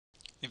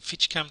In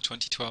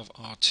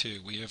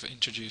FCAM2012R2 we have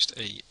introduced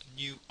a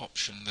new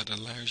option that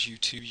allows you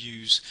to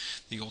use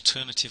the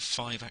alternative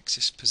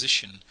 5-axis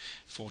position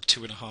for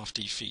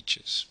 2.5D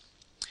features.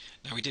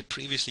 Now we did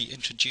previously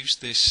introduce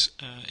this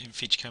in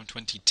FCAM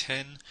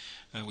 2010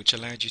 which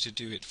allowed you to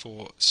do it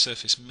for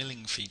surface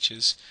milling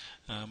features.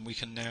 We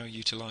can now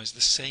utilize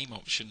the same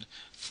option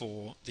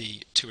for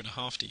the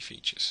 2.5D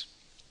features.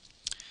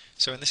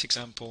 So in this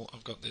example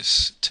I've got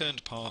this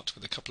turned part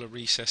with a couple of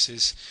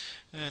recesses,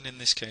 and in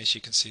this case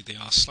you can see they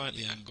are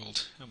slightly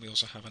angled, and we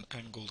also have an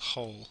angled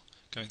hole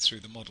going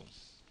through the model.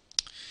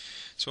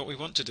 So what we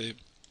want to do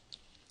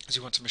is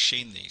we want to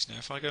machine these. Now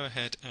if I go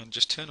ahead and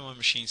just turn on my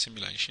machine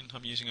simulation,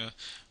 I'm using a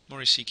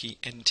Morisiki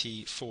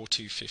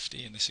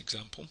NT4250 in this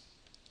example.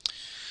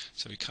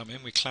 So we come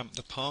in, we clamp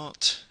the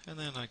part, and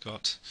then I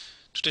got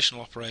traditional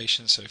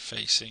operations, so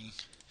facing,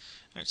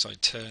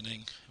 outside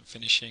turning,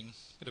 finishing,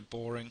 bit of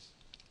boring.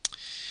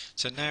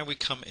 So now we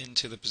come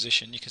into the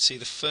position. You can see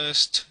the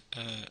first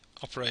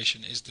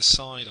operation is the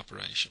side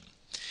operation,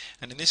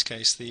 and in this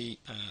case the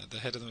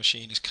head of the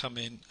machine has come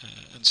in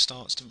and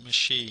starts to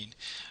machine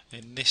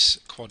in this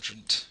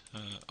quadrant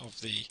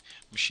of the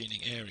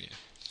machining area.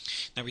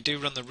 Now we do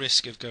run the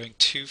risk of going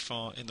too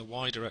far in the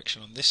Y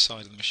direction on this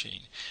side of the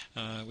machine.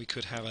 We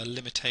could have a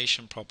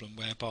limitation problem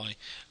whereby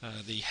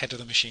the head of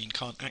the machine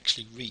can't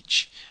actually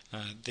reach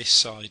this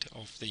side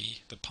of the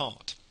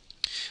part.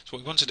 So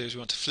what we want to do is we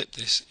want to flip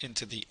this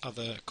into the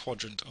other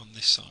quadrant on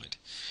this side,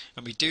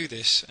 and we do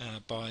this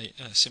by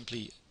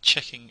simply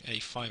checking a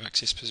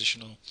 5-axis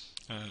positional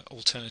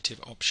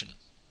alternative option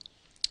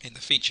in the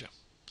feature.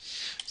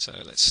 So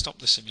let's stop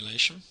the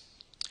simulation,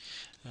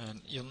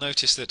 and you'll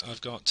notice that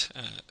I've got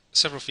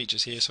several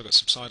features here. So I've got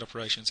some side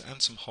operations and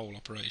some hole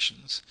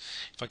operations.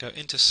 If I go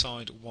into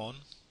side 1,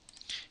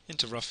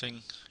 into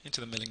roughing,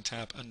 into the milling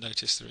tab, and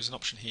notice there is an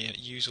option here,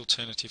 use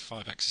alternative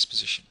 5-axis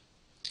position.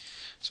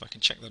 So I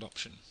can check that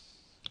option,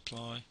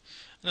 apply,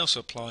 and also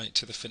apply it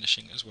to the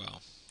finishing as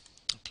well.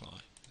 Apply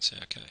and say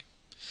OK.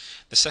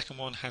 The second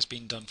one has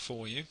been done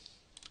for you,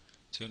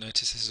 so you'll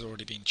notice this has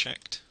already been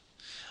checked.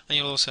 And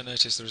you'll also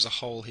notice there is a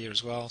hole here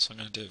as well, so I'm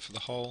going to do it for the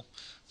hole.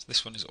 So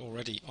this one is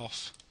already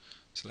off,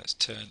 so let's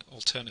turn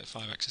alternate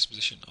 5-axis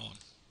position on,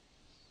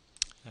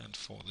 and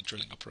for the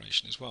drilling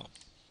operation as well.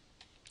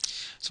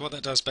 So what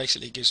that does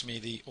basically gives me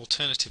the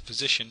alternative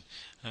position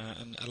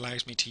and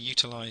allows me to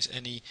utilize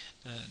any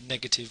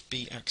negative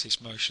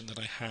B-axis motion that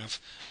I have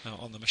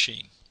on the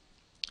machine.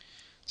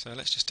 So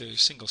let's just do a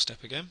single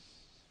step again.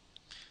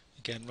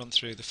 Again, run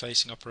through the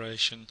facing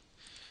operation,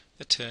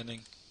 the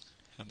turning,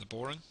 and the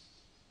boring.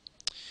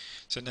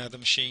 So now the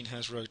machine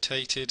has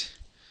rotated.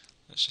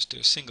 Let's just do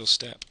a single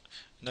step.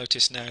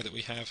 Notice now that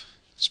we have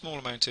a small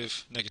amount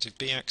of negative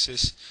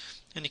B-axis,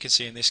 and you can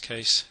see in this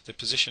case the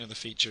position of the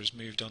feature has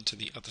moved on to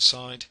the other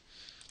side,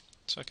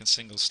 so I can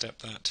single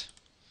step that,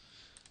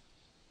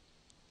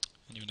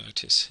 and you'll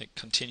notice it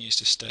continues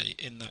to stay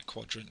in that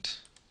quadrant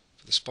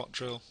for the spot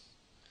drill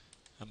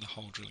and the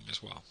hole drilling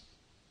as well.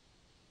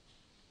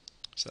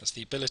 So that's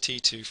the ability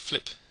to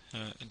flip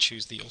and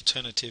choose the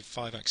alternative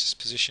 5-axis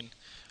position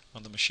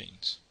on the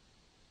machines.